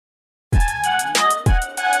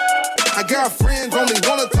got friends, only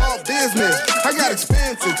wanna talk business. I got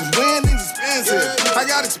expensive, cause winning's expensive. I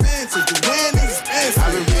got expensive, cause winning's expensive.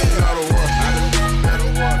 I've been reading all the work.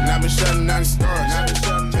 And I've been shutting down the stars.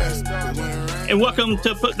 And welcome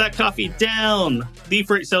to Put That Coffee Down, the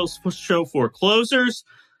freight sales show for closers,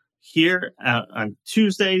 here on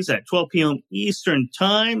Tuesdays at 12 p.m. Eastern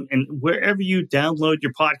Time, and wherever you download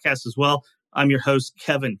your podcast as well. I'm your host,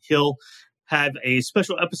 Kevin Hill. Have a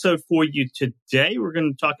special episode for you today. We're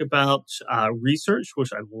going to talk about research,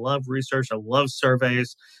 which I love research. I love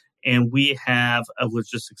surveys. And we have a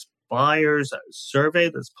logistics buyers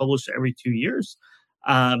survey that's published every 2 years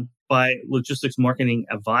by Logistics Marketing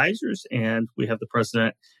Advisors. And we have the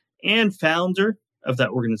president and founder of that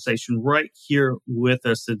organization right here with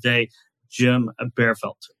us today, Jim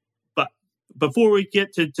Baerfeld. But before we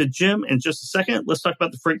get to Jim in just a second, let's talk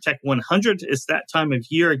about the Freight Tech 100. It's that time of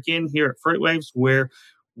year again here at FreightWaves where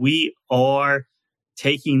we are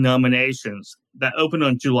taking nominations that open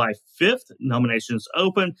on July 5th. Nominations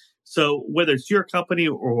open. So whether it's your company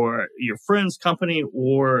or your friend's company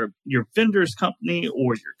or your vendor's company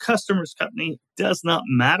or your customer's company, does not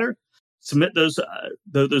matter. Submit those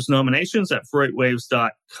nominations at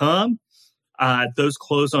freightwaves.com. Those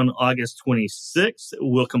close on August 26th.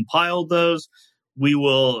 We'll compile those. We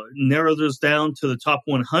will narrow those down to the top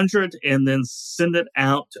 100 and then send it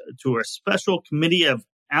out to a special committee of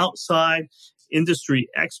outside industry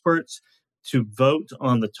experts to vote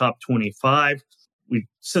on the top 25. We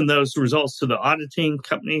send those results to the auditing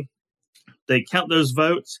company. They count those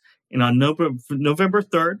votes. And on November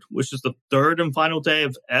 3rd, which is the third and final day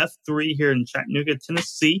of F3 here in Chattanooga,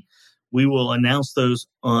 Tennessee, we will announce those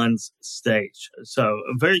on stage. So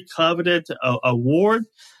a very coveted award.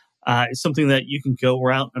 It's something that you can go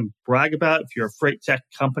around and brag about if you're a freight tech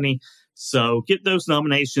company. So get those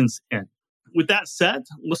nominations in. With that said,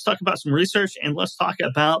 let's talk about some research and let's talk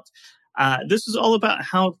about, this is all about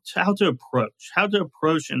how to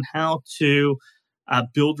approach and how to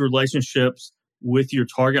build relationships with your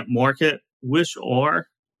target market, which are,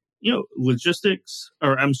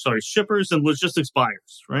 shippers and logistics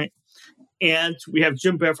buyers, right? And we have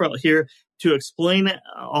Jim Baerfeld here to explain it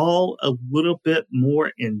all a little bit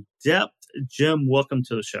more in depth. Jim, welcome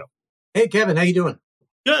to the show. Hey, Kevin, how you doing?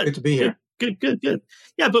 Good to be here. Good.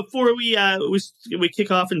 Yeah, before we kick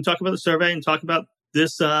off and talk about the survey and talk about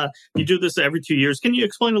this, you do this every 2 years. Can you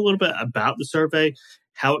explain a little bit about the survey,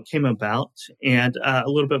 how it came about, and a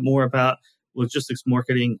little bit more about Logistics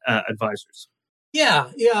Marketing Advisors? Yeah.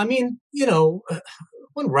 I mean,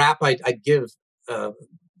 one rap I'd give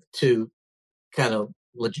to kind of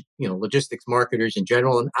logistics marketers in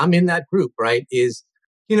general, and I'm in that group, right? Is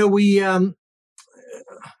we I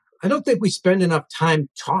don't think we spend enough time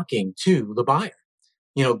talking to the buyer.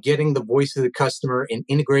 Getting the voice of the customer and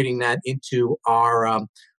integrating that into our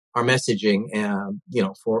messaging.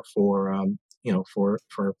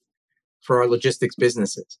 For our logistics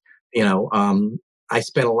businesses. I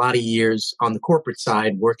spent a lot of years on the corporate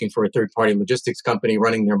side working for a third-party logistics company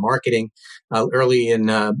running their marketing. Early in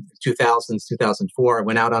 2000s, 2004, I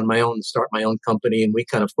went out on my own to start my own company, and we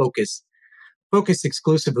kind of focused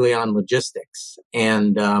exclusively on logistics.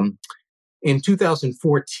 And in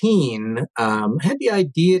 2014, I had the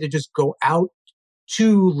idea to just go out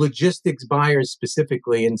to logistics buyers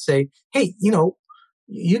specifically and say, hey,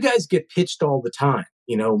 you guys get pitched all the time.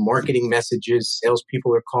 Marketing messages,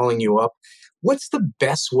 salespeople are calling you up. What's the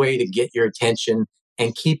best way to get your attention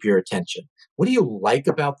and keep your attention? What do you like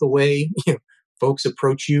about the way folks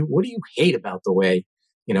approach you? What do you hate about the way,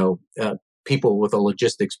 people with a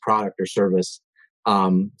logistics product or service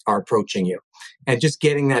are approaching you? And just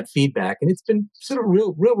getting that feedback. And it's been sort of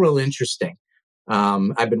real interesting.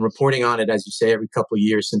 I've been reporting on it, as you say, every couple of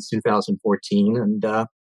years since 2014. And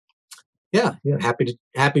happy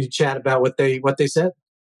to chat about what they said.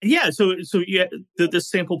 Yeah, so the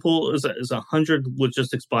sample pool is 100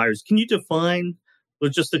 logistics buyers. Can you define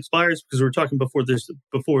logistics buyers? Because we were talking before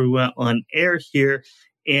we went on air here,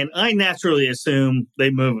 and I naturally assume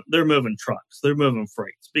they're moving trucks, they're moving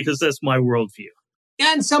freights, because that's my worldview.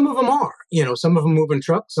 And some of them are, some of them moving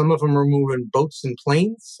trucks, some of them are moving boats and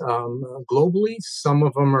planes globally. Some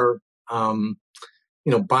of them are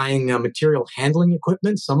buying material handling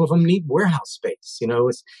equipment. Some of them need warehouse space.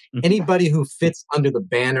 It's anybody who fits under the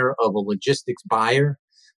banner of a logistics buyer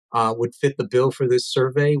would fit the bill for this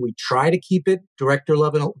survey. We try to keep it director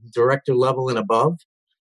level and above,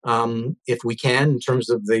 if we can, in terms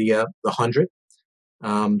of the 100.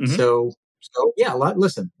 So yeah, a lot of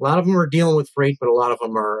them are dealing with freight, but a lot of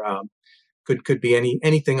them are could be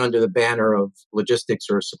anything under the banner of logistics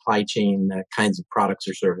or supply chain kinds of products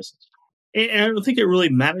or services. And I don't think it really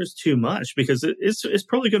matters too much because it's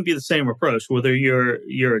probably going to be the same approach. Whether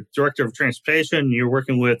you're a director of transportation, you're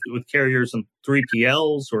working with carriers and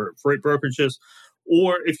 3PLs or freight brokerages,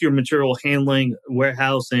 or if you're material handling,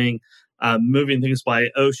 warehousing, moving things by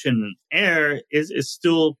ocean and air, it's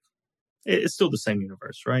still the same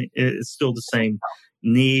universe, right? It's still the same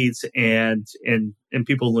needs, and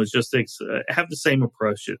people in logistics have the same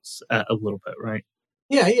approaches a little bit, right?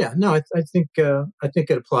 Yeah. No, I think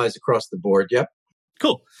it applies across the board. Yep.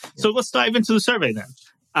 Cool. So let's dive into the survey then.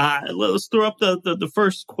 Let's throw up the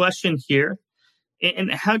first question here.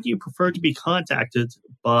 And how do you prefer to be contacted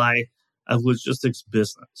by a logistics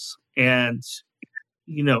business? And,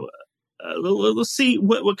 let's see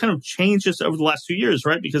what kind of changes over the last 2 years,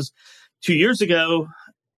 right? Because 2 years ago,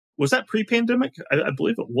 was that pre-pandemic? I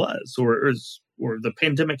believe it was, or the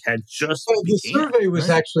pandemic had just began. The survey was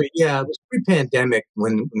actually, it was pre-pandemic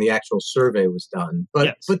when the actual survey was done. But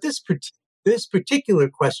yes. But this particular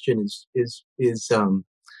question is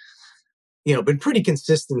been pretty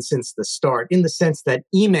consistent since the start, in the sense that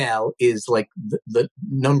email is like the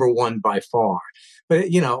number one by far. But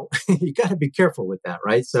you got to be careful with that,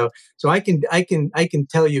 right? So I can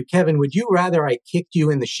tell you, Kevin, would you rather I kicked you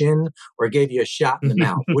in the shin or gave you a shot in the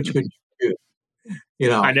mouth? Which would you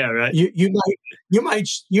do? I know, right? You might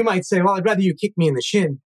say, well, I'd rather you kick me in the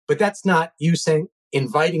shin, but that's not you saying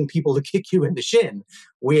inviting people to kick you in the shin.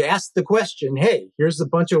 We asked the question, hey, here's a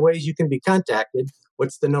bunch of ways you can be contacted.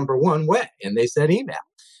 What's the number one way? And they said email.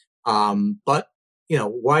 But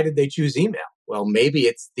why did they choose email? Well, maybe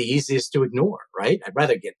it's the easiest to ignore, right? I'd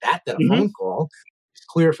rather get that than a phone call. It's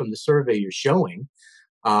clear from the survey you're showing.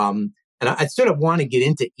 And I sort of want to get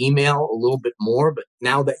into email a little bit more, but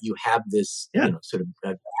now that you have this sort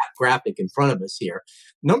of graphic in front of us here,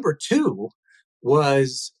 number two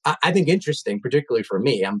was, I think, interesting, particularly for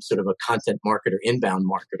me. I'm sort of a content marketer, inbound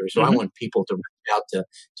marketer, so I want people to reach out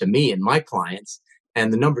to me and my clients.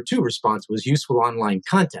 And the number two response was useful online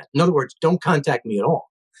content. In other words, don't contact me at all.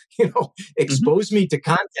 Expose me to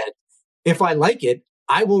content. If I like it,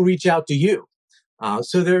 I will reach out to you.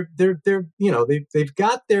 So they've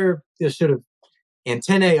got their sort of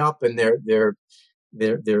antennae up, and they're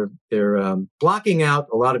blocking out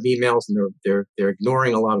a lot of emails, and they're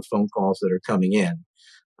ignoring a lot of phone calls that are coming in.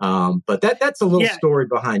 But that's a little story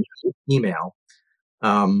behind email.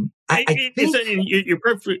 I think you're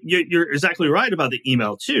perfect. You're exactly right about the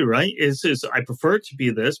email too, right? Is I prefer it to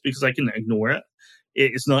be this because I can ignore it.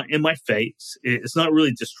 It's not in my face. It's not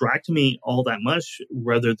really distracting me all that much,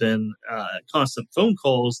 rather than constant phone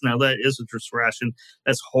calls. Now that is a distraction.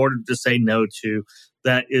 That's harder to say no to.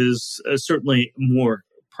 That is certainly more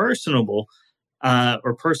personable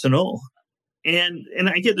or personal. And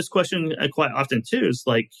I get this question quite often too. It's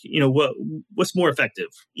like, what's more effective?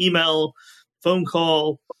 Email, phone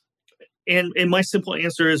call? And my simple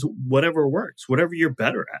answer is whatever works, whatever you're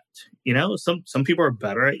better at. Some people are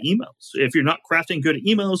better at emails. If you're not crafting good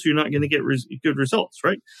emails, you're not going to get good results,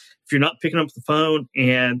 right? If you're not picking up the phone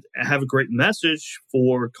and have a great message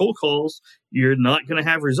for cold calls, you're not going to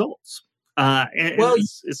have results.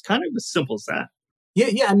 It's kind of as simple as that.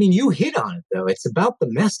 Yeah. I mean, you hit on it, though. It's about the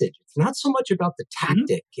message. It's not so much about the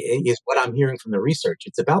tactic, is what I'm hearing from the research.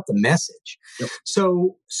 It's about the message. Yep.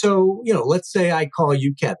 So let's say I call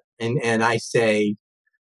you, Kevin, and I say,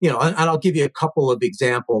 and I'll give you a couple of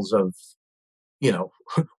examples of,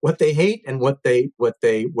 what they hate and what they're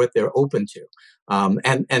open to.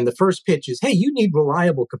 And the first pitch is, hey, you need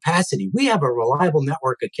reliable capacity. We have a reliable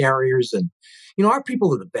network of carriers, and our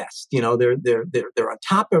people are the best. They're on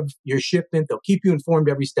top of your shipment. They'll keep you informed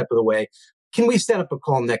every step of the way. Can we set up a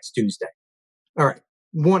call next Tuesday? All right.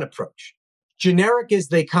 One approach. Generic as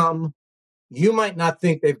they come, you might not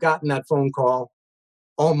think they've gotten that phone call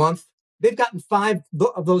all month. They've gotten 5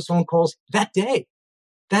 of those phone calls that day.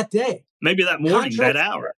 Maybe that morning, that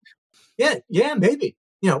hour. Yeah, maybe.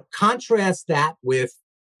 Contrast that with,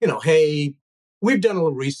 hey, we've done a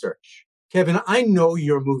little research. Kevin, I know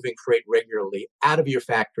you're moving freight regularly out of your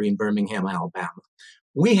factory in Birmingham, Alabama.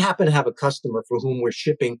 We happen to have a customer for whom we're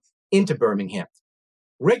shipping into Birmingham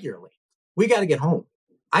regularly. We got to get home.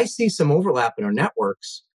 I see some overlap in our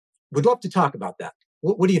networks. Would love to talk about that.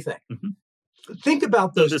 What do you think? Mm-hmm. Think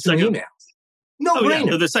about those two emails.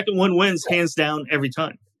 No-brainer. So the second one wins hands down every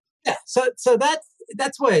time. Yeah. So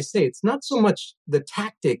that's why I say it's not so much the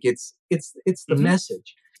tactic. It's the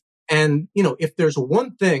message. And, if there's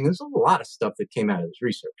one thing, there's a lot of stuff that came out of this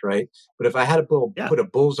research, right? But if I had to put a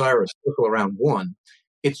bullseye or a circle around one,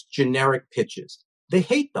 it's generic pitches. They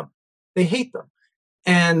hate them.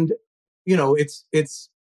 And, they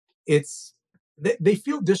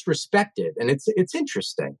feel disrespected. And it's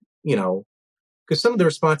interesting, because some of the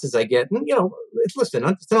responses I get, it's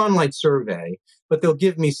an online survey, but they'll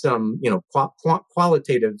give me some,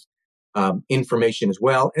 qualitative information as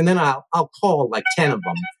well. And then I'll call like 10 of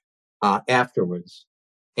them afterwards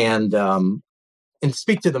and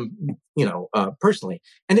speak to them, personally.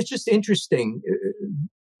 And it's just interesting.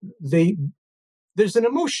 There's an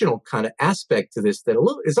emotional kind of aspect to this that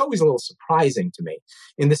is always a little surprising to me,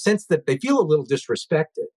 in the sense that they feel a little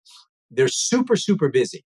disrespected. They're super, super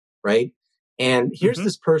busy, right? And here's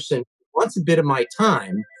this person who wants a bit of my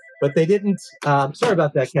time, but they didn't. Sorry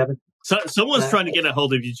about that, Kevin. So someone's trying to get a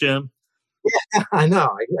hold of you, Jim. Yeah, I know.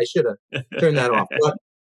 I should have turned that off. But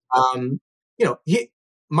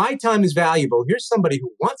my time is valuable. Here's somebody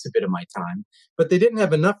who wants a bit of my time, but they didn't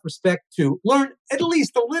have enough respect to learn at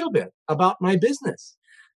least a little bit about my business.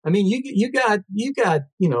 I mean, you got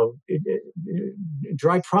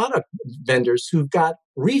dry product vendors who've got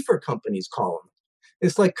reefer companies calling.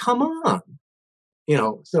 It's like, come on,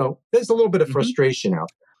 So there's a little bit of frustration out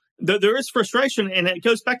there. There is frustration, and it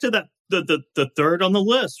goes back to that the third on the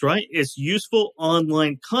list, right? It's useful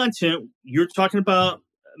online content. You're talking about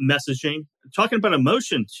messaging, talking about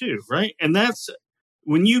emotion too, right? And that's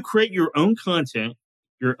when you create your own content,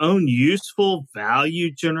 your own useful,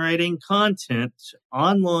 value-generating content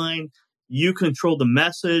online, you control the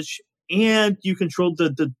message and you control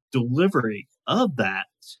the delivery of that.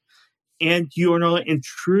 And you are not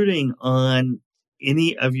intruding on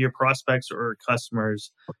any of your prospects or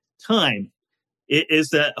customers' time. It is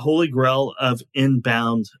that holy grail of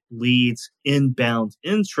inbound leads, inbound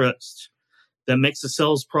interest that makes the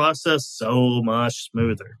sales process so much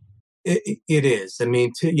smoother. It is. I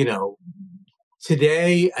mean,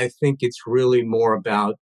 today, I think it's really more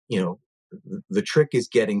about, the trick is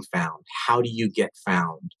getting found. How do you get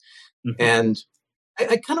found? Mm-hmm. And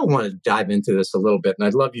I kind of want to dive into this a little bit, and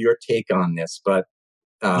I'd love your take on this. But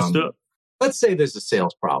let's say there's a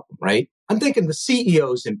sales problem, right? I'm thinking the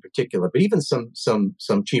CEOs in particular, but even some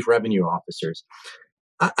chief revenue officers.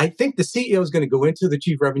 I think the CEO is going to go into the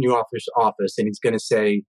chief revenue officer's office and he's going to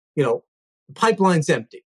say, the pipeline's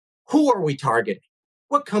empty. Who are we targeting?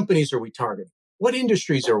 What companies are we targeting? What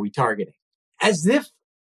industries are we targeting? As if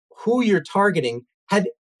who you're targeting had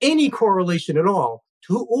any correlation at all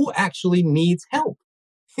to who actually needs help.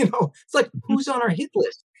 It's like, who's on our hit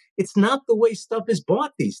list? It's not the way stuff is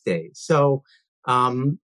bought these days. So,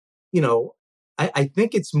 I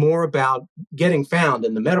think it's more about getting found.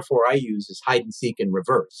 And the metaphor I use is hide and seek in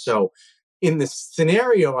reverse. So in the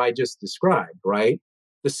scenario I just described, right,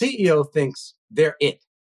 the CEO thinks they're it,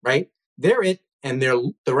 right? They're it. And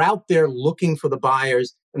they're out there looking for the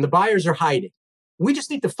buyers, and the buyers are hiding. We just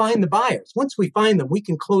need to find the buyers. Once we find them, we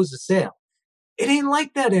can close the sale. It ain't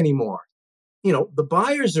like that anymore. The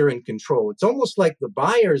buyers are in control. It's almost like the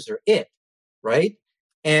buyers are it, right?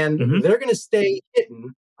 And they're going to stay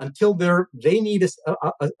hidden until they need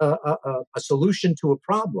a solution to a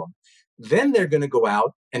problem. Then they're going to go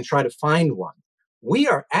out and try to find one. We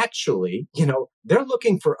are actually, they're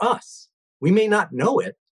looking for us. We may not know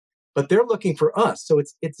it, but they're looking for us. So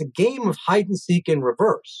it's a game of hide and seek in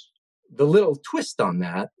reverse. The little twist on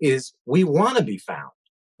that is we want to be found,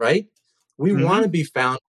 right? We want to be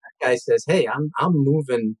found. That guy says, hey, I'm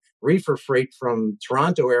moving reefer freight from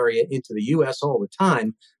Toronto area into the U.S. all the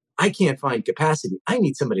time. I can't find capacity. I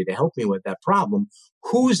need somebody to help me with that problem.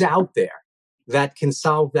 Who's out there that can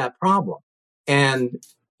solve that problem? And,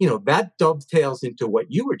 that dovetails into what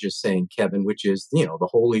you were just saying, Kevin, which is, the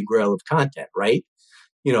holy grail of content, right?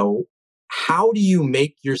 How do you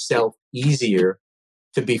make yourself easier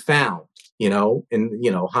to be found?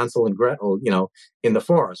 Hansel and Gretel, in the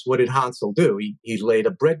forest. What did Hansel do? He laid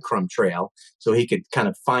a breadcrumb trail so he could kind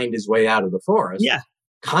of find his way out of the forest. Yeah.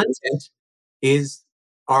 Content is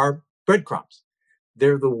our breadcrumbs.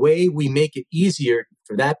 They're the way we make it easier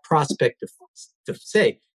for that prospect to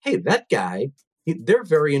say, hey, that guy, they're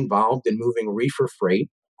very involved in moving reefer freight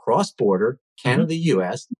cross-border, Canada,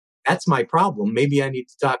 U.S. That's my problem. Maybe I need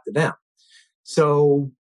to talk to them.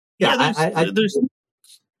 So,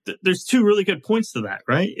 there's two really good points to that,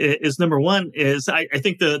 right? Is number one is I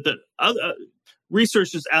think the other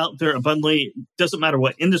research is out there abundantly. Doesn't matter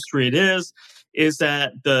what industry it is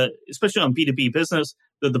that especially on B2B business,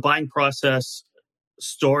 the buying process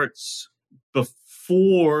starts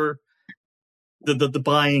before the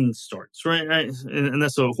buying starts, right? And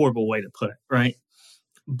that's a horrible way to put it, right?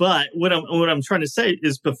 But what I'm trying to say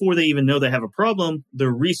is before they even know they have a problem,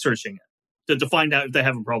 they're researching it to find out if they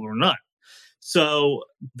have a problem or not. So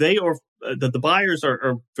they are the buyers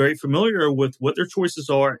are very familiar with what their choices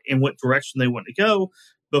are and what direction they want to go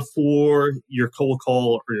before your cold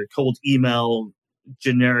call or your cold email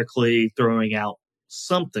generically throwing out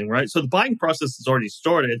something, right? So the buying process has already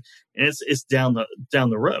started, and it's down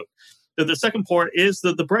the road. The second part is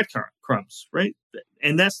the breadcrumbs, right?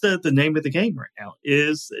 And that's the name of the game right now,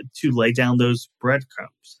 is to lay down those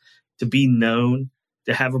breadcrumbs, to be known,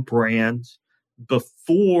 to have a brand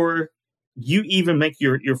before you even make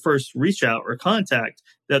your first reach out or contact,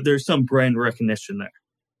 that there's some brand recognition there.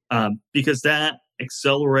 Because that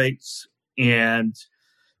accelerates the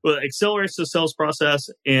sales process,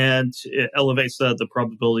 and it elevates the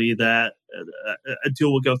probability that a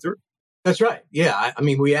deal will go through. That's right. Yeah. I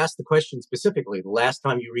mean, we asked the question specifically. The last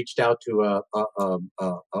time you reached out to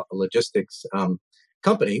a logistics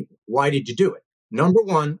company, why did you do it? Number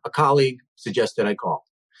one, a colleague suggested I call.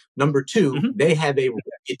 Number two, they have a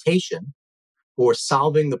reputation for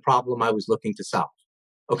solving the problem I was looking to solve.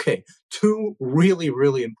 Okay. Two really,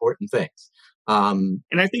 really important things. And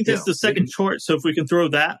I think that's the second chart. So if we can throw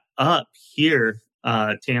that up here,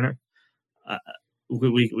 Tanner,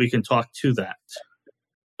 we can talk to that.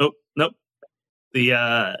 Oh, nope.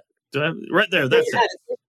 Right there. That's it.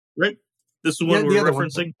 Right. This is one we're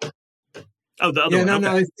referencing. Oh, the other one.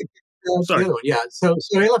 No, I think sorry. The other one. Yeah. So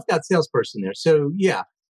I left that salesperson there. So yeah,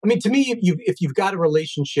 I mean, to me, if you've got a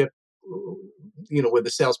relationship, with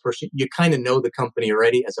a salesperson, you kind of know the company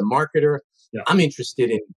already. As a marketer, I'm interested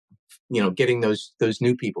in, getting those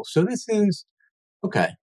new people. So this is okay.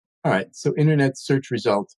 All right. So internet search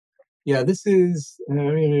result. Yeah, this is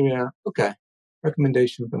okay.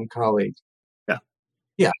 Recommendation from colleague.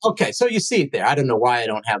 Yeah. Okay. So you see it there. I don't know why I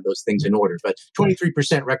don't have those things in order, but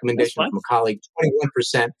 23% recommendation from a colleague,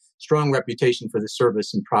 21% strong reputation for the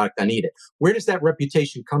service and product I needed. Where does that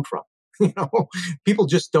reputation come from? People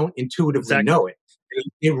just don't intuitively know it.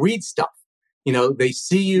 They read stuff. They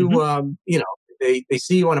see you. They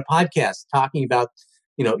see you on a podcast talking about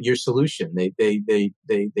your solution. They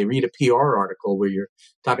read a PR article where you're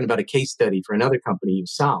talking about a case study for another company you've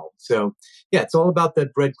solved. So yeah, it's all about that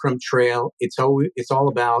breadcrumb trail. It's all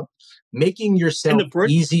about making yourself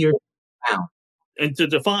easier to find. And to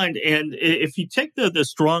define, and if you take the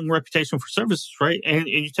strong reputation for services, right, and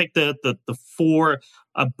you take the four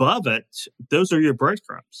above it, those are your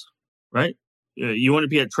breadcrumbs, right? You want to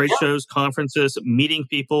be at trade shows, conferences, meeting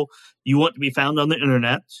people. You want to be found on the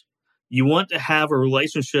internet. You want to have a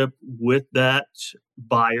relationship with that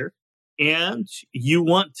buyer, and you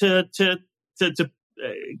want to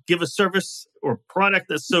give a service or product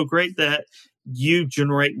that's so great that you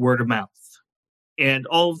generate word of mouth. And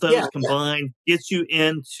all of those combined gets you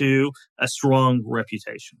into a strong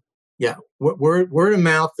reputation. Yeah, word of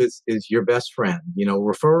mouth is your best friend.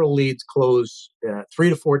 Referral leads close 3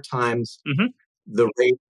 to 4 times the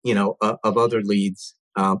rate of other leads.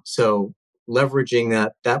 So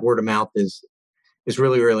leveraging that word of mouth is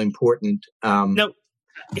really, really important. Now,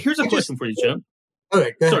 here's a question for you, Jim.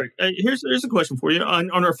 Okay, go ahead. Sorry, here's a question for you on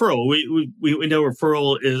referral. We know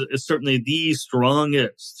referral is certainly the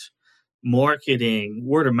strongest. Marketing,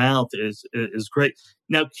 word of mouth is great.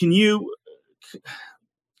 Now, can you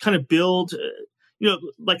kind of build,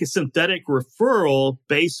 like a synthetic referral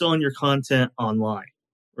based on your content online,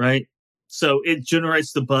 right? So it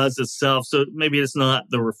generates the buzz itself. So maybe it's not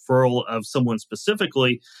the referral of someone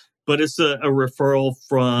specifically, but it's a referral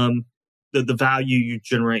from the value you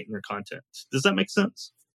generate in your content. Does that make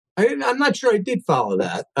sense? I'm not sure I did follow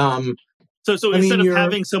that. So instead of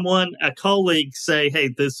having a colleague say, hey,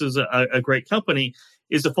 this is a great company,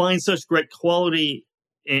 is to find such great quality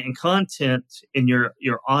and content in your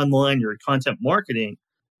online, your content marketing,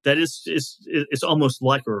 that it's almost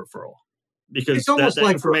like a referral, because that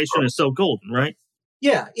information is so golden, right?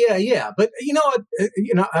 Yeah. But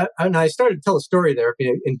and I started to tell a story there. If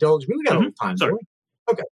you indulge me, we got a little time. Sorry.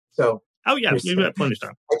 Okay. So. Oh yeah, you've got plenty of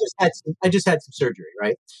time. I just had some surgery,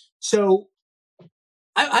 right? So.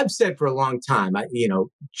 I've said for a long time,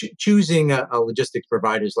 choosing a logistics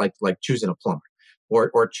provider is like choosing a plumber,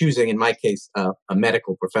 or choosing, in my case, a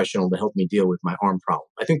medical professional to help me deal with my arm problem.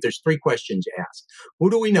 I think there's 3 questions you ask: who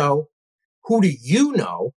do we know? Who do you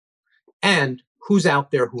know? And who's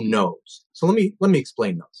out there who knows? So let me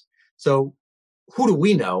explain those. So, who do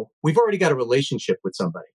we know? We've already got a relationship with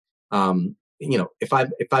somebody. If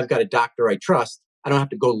I've got a doctor I trust, I don't have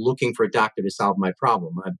to go looking for a doctor to solve my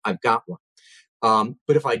problem. I've got one.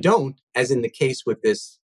 But if I don't, as in the case with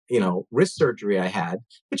this, wrist surgery I had,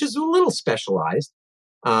 which is a little specialized,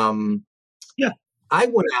 I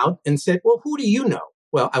went out and said, well, who do you know?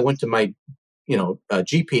 Well, I went to my,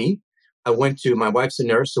 GP. I went to, my wife's a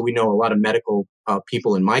nurse, so we know a lot of medical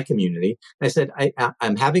people in my community. And I said,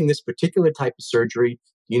 I'm having this particular type of surgery.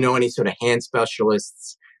 Do you know any sort of hand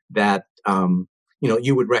specialists that,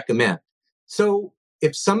 you would recommend? So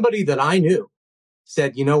if somebody that I knew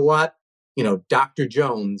said, you know what, Dr.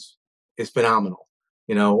 Jones is phenomenal.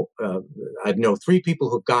 I know 3 people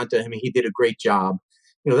who've gone to him. He did a great job.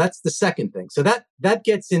 That's the second thing. So that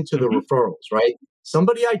gets into the referrals, right?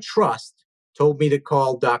 Somebody I trust told me to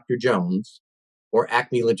call Dr. Jones or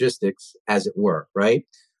Acme Logistics, as it were, right?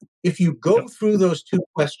 If you go through those 2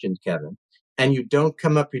 questions, Kevin, and you don't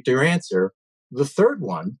come up with your answer, the third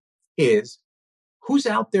one is, who's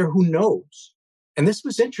out there who knows? And this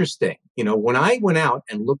was interesting. When I went out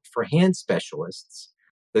and looked for hand specialists,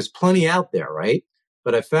 there's plenty out there, right?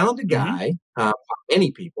 But I found a guy,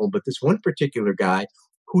 many people, but this one particular guy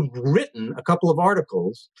who'd written a couple of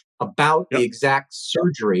articles about the exact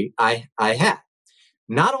surgery I had.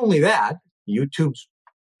 Not only that, YouTube's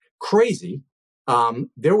crazy.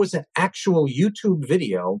 There was an actual YouTube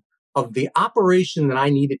video of the operation that I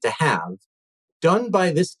needed to have done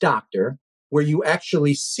by this doctor, where you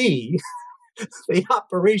actually see the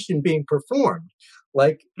operation being performed,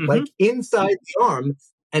 like inside the arm,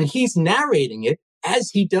 and he's narrating it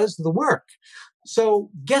as he does the work. So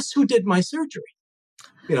guess who did my surgery?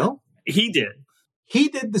 He did. He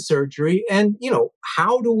did the surgery. And,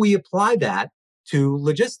 how do we apply that to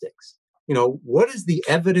logistics? What is the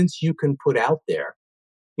evidence you can put out there,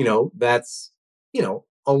 that's,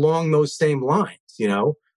 along those same lines,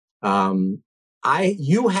 you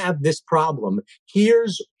have this problem. Here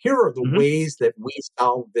are the ways that we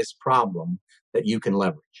solve this problem that you can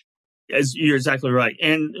leverage. As you're exactly right.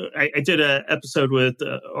 And I did an episode with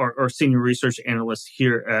our senior research analyst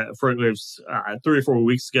here for it was 3 or 4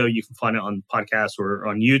 weeks ago. You can find it on podcast or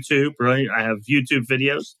on YouTube, right? I have YouTube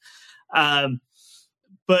videos.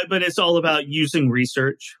 But it's all about using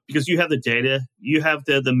research, because you have the data, you have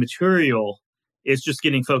the material. It's just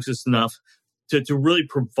getting focused enough to really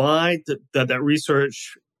provide that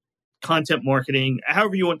research, content marketing,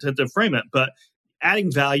 however you want to frame it, but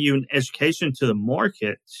adding value and education to the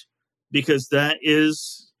market, because that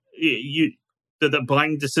is the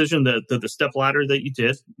buying decision, the step ladder that you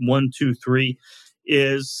did, 1, 2, 3,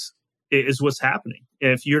 is what's happening.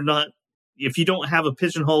 If you don't have a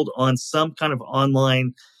pigeonhole on some kind of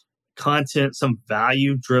online content, some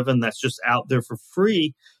value driven that's just out there for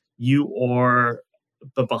free, you are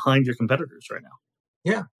behind your competitors right now.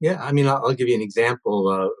 Yeah. I mean, I'll give you an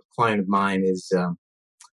example. A client of mine is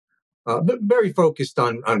very focused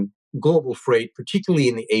on global freight, particularly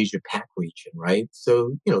in the Asia Pac region, right?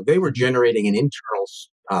 So, they were generating an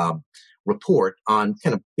internal report on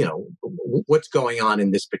kind of, what's going on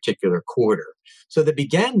in this particular quarter. So they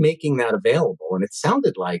began making that available, and it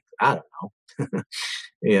sounded like, I don't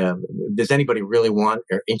know, does anybody really want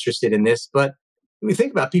or interested in this? But we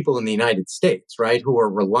think about people in the United States, right, who are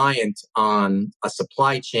reliant on a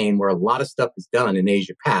supply chain where a lot of stuff is done in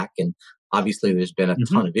Asia Pac, and obviously there's been a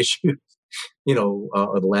ton of issues,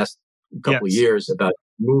 over the last couple of years about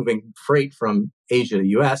moving freight from Asia to the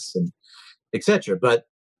U.S. and et cetera. But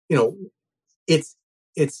it's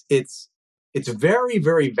very,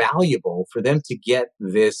 very valuable for them to get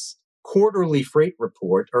this quarterly freight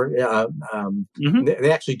report, or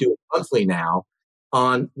they actually do it monthly now,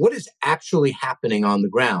 on what is actually happening on the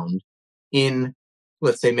ground in,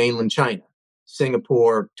 let's say, mainland China,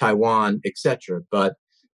 Singapore, Taiwan, et cetera. But,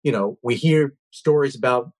 we hear stories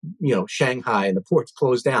about, Shanghai and the ports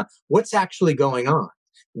closed down. What's actually going on?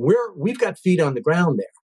 We've got feet on the ground there.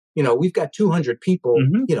 We've got 200 people,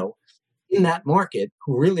 in that market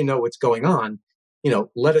who really know what's going on.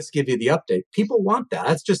 Let us give you the update. People want that.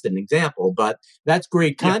 That's just an example, but that's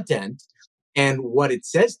great content. And what it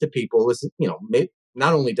says to people is,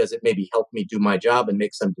 not only does it maybe help me do my job and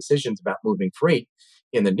make some decisions about moving freight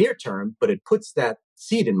in the near term, but it puts that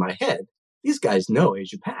seed in my head. These guys know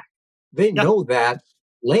Asia Pac. They know that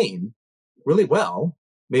lane really well.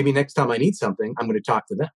 Maybe next time I need something, I'm going to talk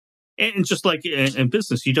to them. And just like in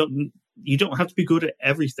business, you don't have to be good at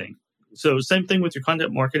everything. So same thing with your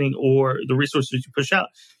content marketing or the resources you push out.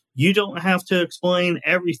 You don't have to explain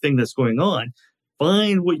everything that's going on.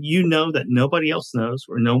 Find what you know that nobody else knows,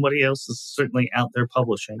 or nobody else is certainly out there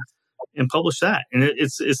publishing, and publish that. And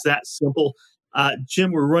it's that simple.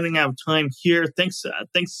 Jim, we're running out of time here. Thanks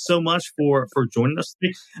so much for joining us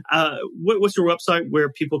today. What's your website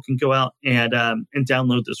where people can go out and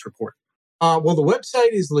download this report? Well, the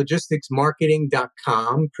website is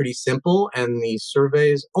logisticsmarketing.com. Pretty simple. And the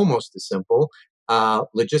survey is almost as simple.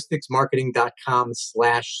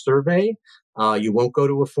 Logisticsmarketing.com/survey. You won't go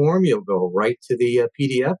to a form. You'll go right to the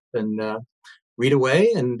PDF and read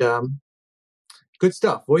away. And good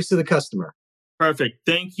stuff. Voice of the customer. Perfect.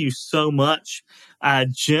 Thank you so much,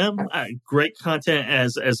 Jim. Great content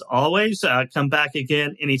as always. Come back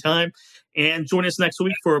again anytime, and join us next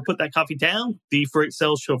week for Put That Coffee Down, the freight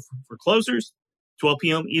sales show for closers, 12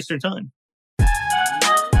 p.m. Eastern Time.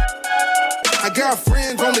 I got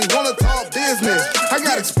friends only wanna talk business. I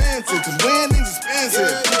got expensive, cause winning's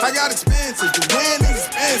expensive. I got expensive, cause winning's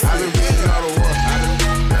expensive. I've been reading all the